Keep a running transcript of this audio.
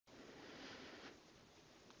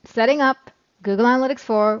setting up Google Analytics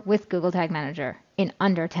 4 with Google Tag Manager in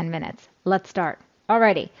under 10 minutes. Let's start.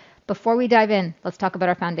 Alrighty, before we dive in, let's talk about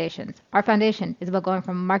our foundations. Our foundation is about going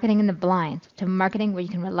from marketing in the blind to marketing where you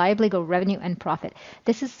can reliably grow revenue and profit.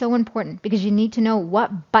 This is so important because you need to know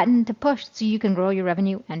what button to push so you can grow your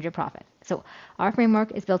revenue and your profit. So our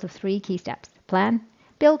framework is built of 3 key steps: plan,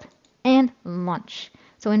 build, and launch.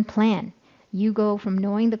 So in plan, you go from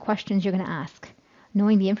knowing the questions you're going to ask,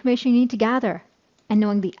 knowing the information you need to gather, and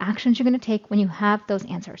knowing the actions you're going to take when you have those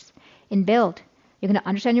answers. In build, you're going to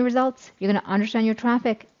understand your results, you're going to understand your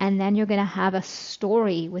traffic, and then you're going to have a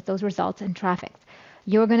story with those results and traffic.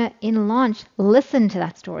 You're going to, in launch, listen to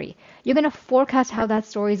that story. You're going to forecast how that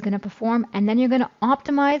story is going to perform, and then you're going to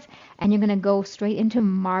optimize, and you're going to go straight into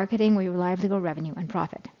marketing where you reliably grow revenue and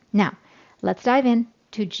profit. Now, let's dive in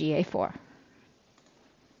to GA4.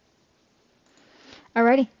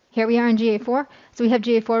 Alrighty. Here we are in GA4. So we have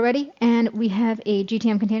GA4 ready, and we have a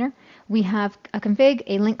GTM container. We have a config,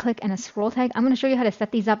 a link click, and a scroll tag. I'm going to show you how to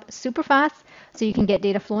set these up super fast so you can get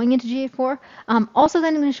data flowing into GA4. Also,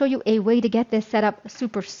 then I'm going to show you a way to get this set up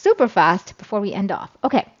super fast before we end off.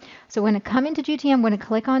 Okay, so we're going to come into GTM. We're going to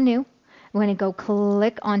click on new. We're going to go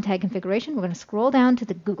click on tag configuration. We're going to scroll down to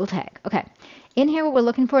the Google tag. Okay, in here what we're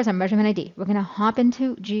looking for is our measurement ID. We're going to hop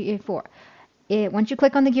into GA4. Once you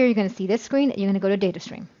click on the gear, you're going to see this screen. You're going to go to data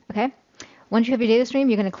stream. Okay. Once you have your data stream,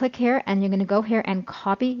 you're going to click here and you're going to go here and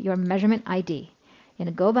copy your measurement ID. You're going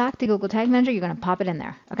to go back to Google Tag Manager. You're going to pop it in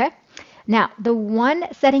there. Okay. Now, the one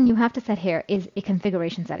setting you have to set here is a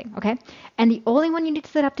configuration setting. Okay. And the only one you need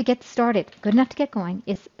to set up to get started, good enough to get going,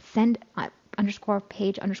 is send underscore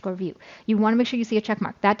page underscore view. You want to make sure you see a check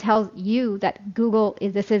mark. That tells you that Google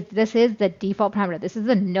is this is the default parameter. This is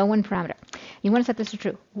the known parameter. You want to set this to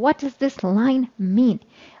true. What does this line mean?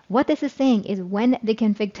 What this is saying is when the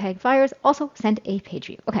config tag fires, also send a page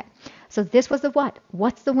view. Okay, so this was the what.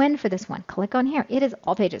 What's the when for this one? Click on here. It is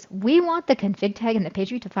all pages. We want the config tag and the page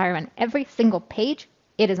view to fire on every single page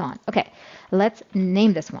it is on. Okay, let's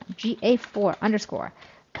name this one GA4 underscore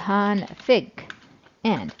config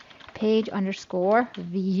and page underscore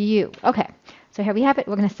view. Okay, so here we have it.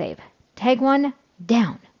 We're going to save. Tag 1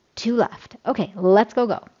 down, 2 left. Okay, let's go.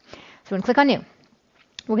 So we're going to click on new.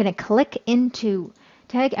 We're going to click into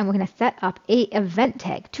tag and we're going to set up a event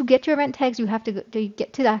tag. To get your event tags, you have to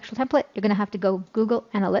get to the actual template. You're going to have to go Google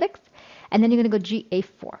Analytics and then you're going to go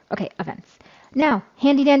GA4. Okay, events. Now,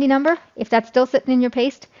 handy dandy number. If that's still sitting in your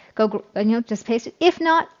paste, go just paste it. If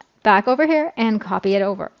not, back over here and copy it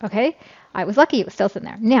over. Okay. I was lucky it was still sitting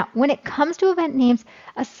there. Now, when it comes to event names,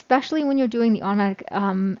 especially when you're doing the automatic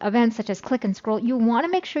events such as click and scroll, you want to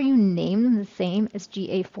make sure you name them the same as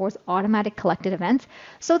GA4's automatic collected events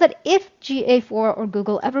so that if GA4 or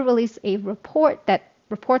Google ever release a report that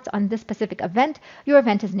reports on this specific event, your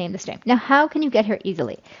event is named the same. Now, how can you get here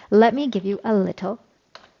easily? Let me give you a little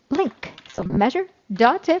link. So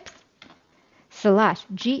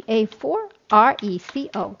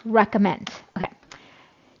measure.tips/GA4 recommend. Okay.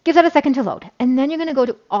 Give that a second to load. And then you're going to go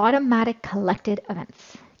to automatic collected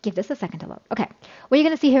events. Give this a second to load. Okay. What you're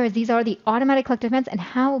going to see here is these are the automatic collected events and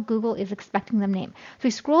how Google is expecting them named. So we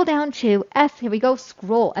scroll down to S. Here we go.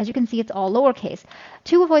 Scroll. As you can see, it's all lowercase.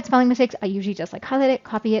 To avoid spelling mistakes, I usually just highlight it,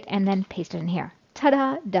 copy it, and then paste it in here.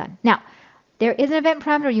 Ta-da, done. Now, there is an event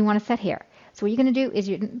parameter you want to set here. So what you're going to do is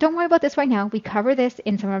don't worry about this right now. We cover this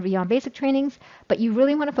in some of our Beyond Basic trainings, but you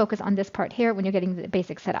really want to focus on this part here when you're getting the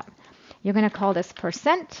basics set up. You're going to call this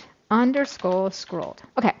 %_scrolled.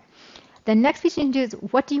 Okay. The next piece you can do is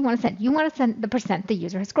what do you want to send? You want to send the % the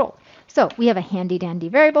user has scrolled. So we have a handy dandy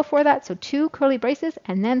variable for that. So 2 curly braces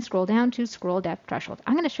and then scroll down to scroll depth threshold.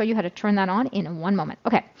 I'm going to show you how to turn that on in 1 moment.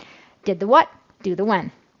 Okay. Did the what? Do the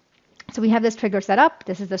when. So we have this trigger set up.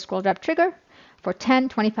 This is the scroll depth trigger for 10,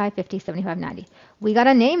 25, 50, 75, 90. We got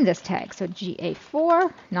to name this tag. So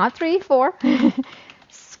GA4, not 3, 4.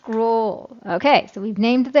 Scroll. Okay, so we've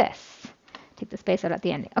named this. Take the space out at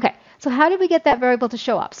the ending. Okay, so how did we get that variable to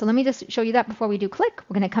show up? So let me just show you that before we do click.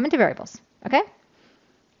 We're going to come into variables. Okay.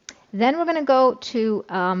 Then we're going to go to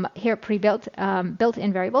here pre-built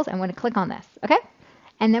built-in variables, and we're going to click on this. Okay.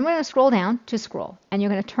 And then we're going to scroll down to scroll, and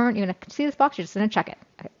you're going to see this box. You're just going to check it.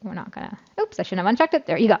 Okay, we're not going to. Oops, I shouldn't have unchecked it.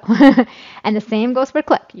 There you go. And the same goes for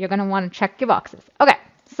click. You're going to want to check your boxes. Okay,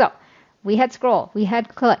 so we had scroll, we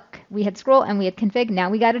had click, we had scroll, and we had config.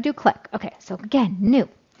 Now we got to do click. Okay, so again, new.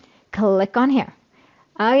 Click on here.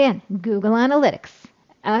 Again, Google Analytics.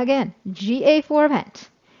 Again, GA4 event.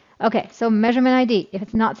 Okay, so measurement ID. If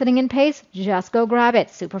it's not sitting in paste, just go grab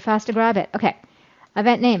it. Super fast to grab it. Okay.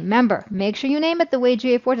 Event name, member. Make sure you name it the way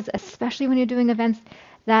GA4 does, especially when you're doing events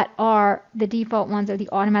that are the default ones or the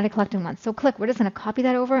automatic collected ones. So click. We're just going to copy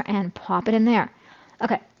that over and pop it in there.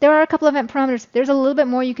 Okay, there are a couple of event parameters. There's a little bit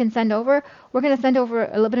more you can send over. We're going to send over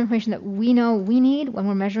a little bit of information that we know we need when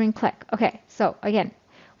we're measuring click. Okay, so again,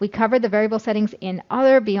 we covered the variable settings in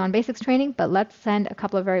other Beyond Basics training, but let's send a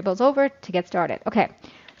couple of variables over to get started. Okay,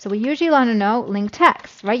 so we usually want to know link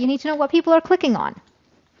text, right? You need to know what people are clicking on.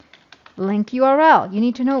 Link URL, you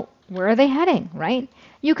need to know where are they heading, right?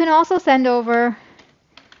 You can also send over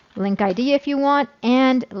link ID if you want,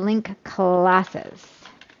 and link classes.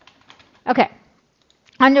 Okay,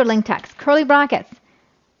 under link text, curly brackets,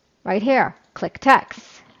 right here, click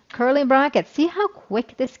text, curly brackets. See how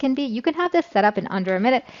quick this can be? You can have this set up in under a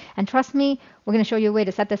minute, and trust me, we're going to show you a way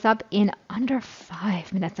to set this up in under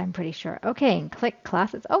 5 minutes, I'm pretty sure. Okay, and click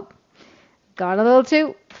classes. Oh, got a little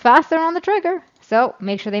too faster on the trigger. So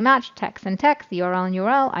make sure they match text and text, URL and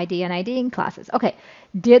URL, ID and ID, and classes. Okay,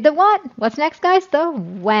 did the what? What's next, guys? The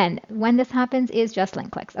when. When this happens is just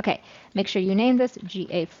link clicks. Okay, make sure you name this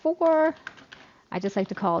GA4. I just like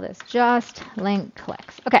to call this just link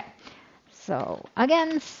clicks. Okay, so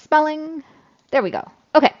again, spelling. There we go.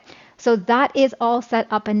 Okay, so that is all set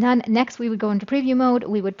up and done. Next, we would go into preview mode.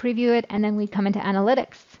 We would preview it, and then we'd come into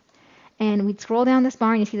analytics. And we'd scroll down this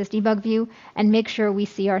bar and you see this debug view and make sure we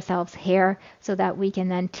see ourselves here so that we can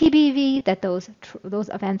then TBV that those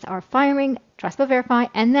events are firing, trust but verify,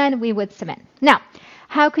 and then we would submit. Now,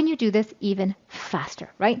 how can you do this even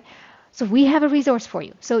faster, right? So we have a resource for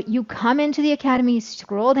you. So you come into the Academy,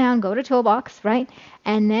 scroll down, go to Toolbox, right?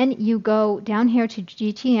 And then you go down here to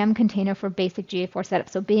GTM container for basic GA4 setup.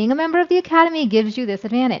 So being a member of the Academy gives you this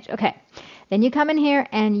advantage. Okay, then you come in here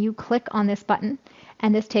and you click on this button.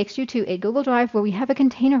 And this takes you to a Google Drive where we have a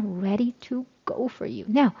container ready to go for you.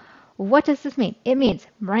 Now, what does this mean? It means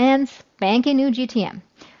brand spanking new GTM.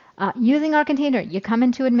 Using our container, you come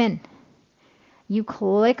into admin. You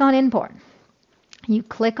click on import. You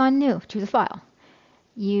click on new, choose a file.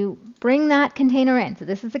 You bring that container in. So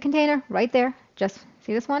this is the container right there. Just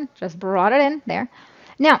see this one? Just brought it in there.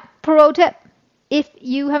 Now, pro tip. If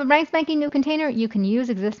you have a brand spanking new container, you can use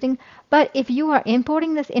existing. But if you are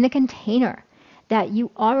importing this in a container that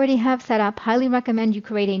you already have set up, highly recommend you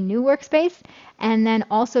create a new workspace and then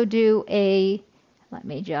also do a, let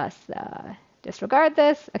me just disregard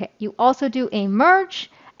this. Okay, you also do a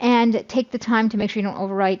merge and take the time to make sure you don't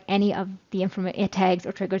overwrite any of the tags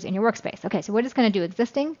or triggers in your workspace. Okay, so we're just going to do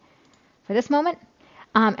existing for this moment.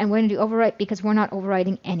 And we're going to do overwrite because we're not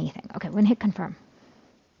overwriting anything. Okay, we're going to hit confirm.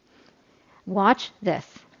 Watch this.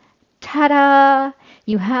 Ta-da!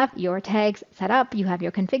 You have your tags set up. You have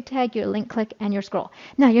your config tag, your link click, and your scroll.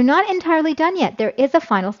 Now, you're not entirely done yet. There is a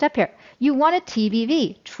final step here. You want to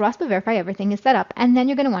TBV, trust but verify everything is set up, and then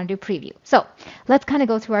you're going to want to do preview. So let's kind of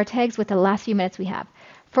go through our tags with the last few minutes we have.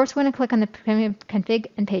 First, we're going to click on the config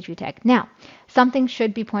and page view tag. Now, something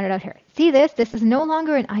should be pointed out here. See this? This is no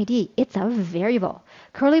longer an ID. It's a variable.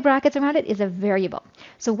 Curly brackets around it is a variable.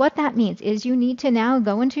 So what that means is you need to now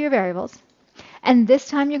go into your variables, and this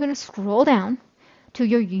time you're going to scroll down to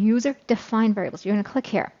your user-defined variables. You're going to click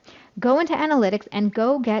here. Go into analytics and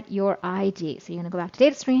go get your ID. So you're going to go back to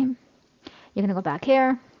data stream. You're going to go back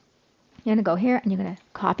here. You're going to go here and you're going to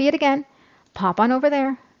copy it again. Pop on over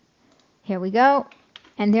there. Here we go.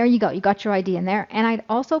 And there you go. You got your ID in there. And I'd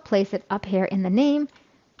also place it up here in the name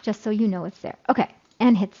just so you know it's there. Okay.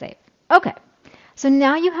 And hit save. Okay. So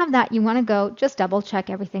now you have that. You want to go just double check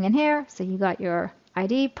everything in here. So you got your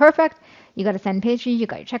ID. Perfect. You got a send page view, you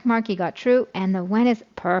got your check mark, you got true, and the when is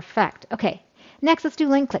perfect. Okay, next let's do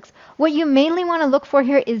link clicks. What you mainly want to look for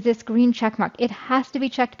here is this green check mark. It has to be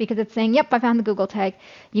checked because it's saying, yep, I found the Google tag.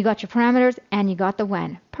 You got your parameters and you got the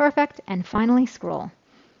when. Perfect, and finally scroll.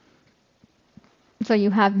 So you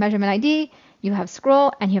have measurement ID, you have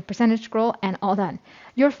scroll, and you have percentage scroll, and all done.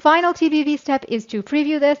 Your final TBV step is to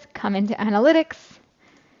preview this, come into analytics,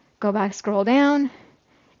 go back, scroll down,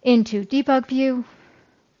 into debug view,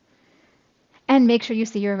 and make sure you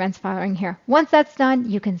see your events firing here. Once that's done,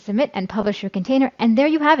 you can submit and publish your container, and there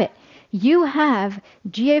you have it. You have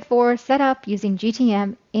GA4 set up using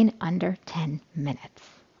GTM in under 10 minutes.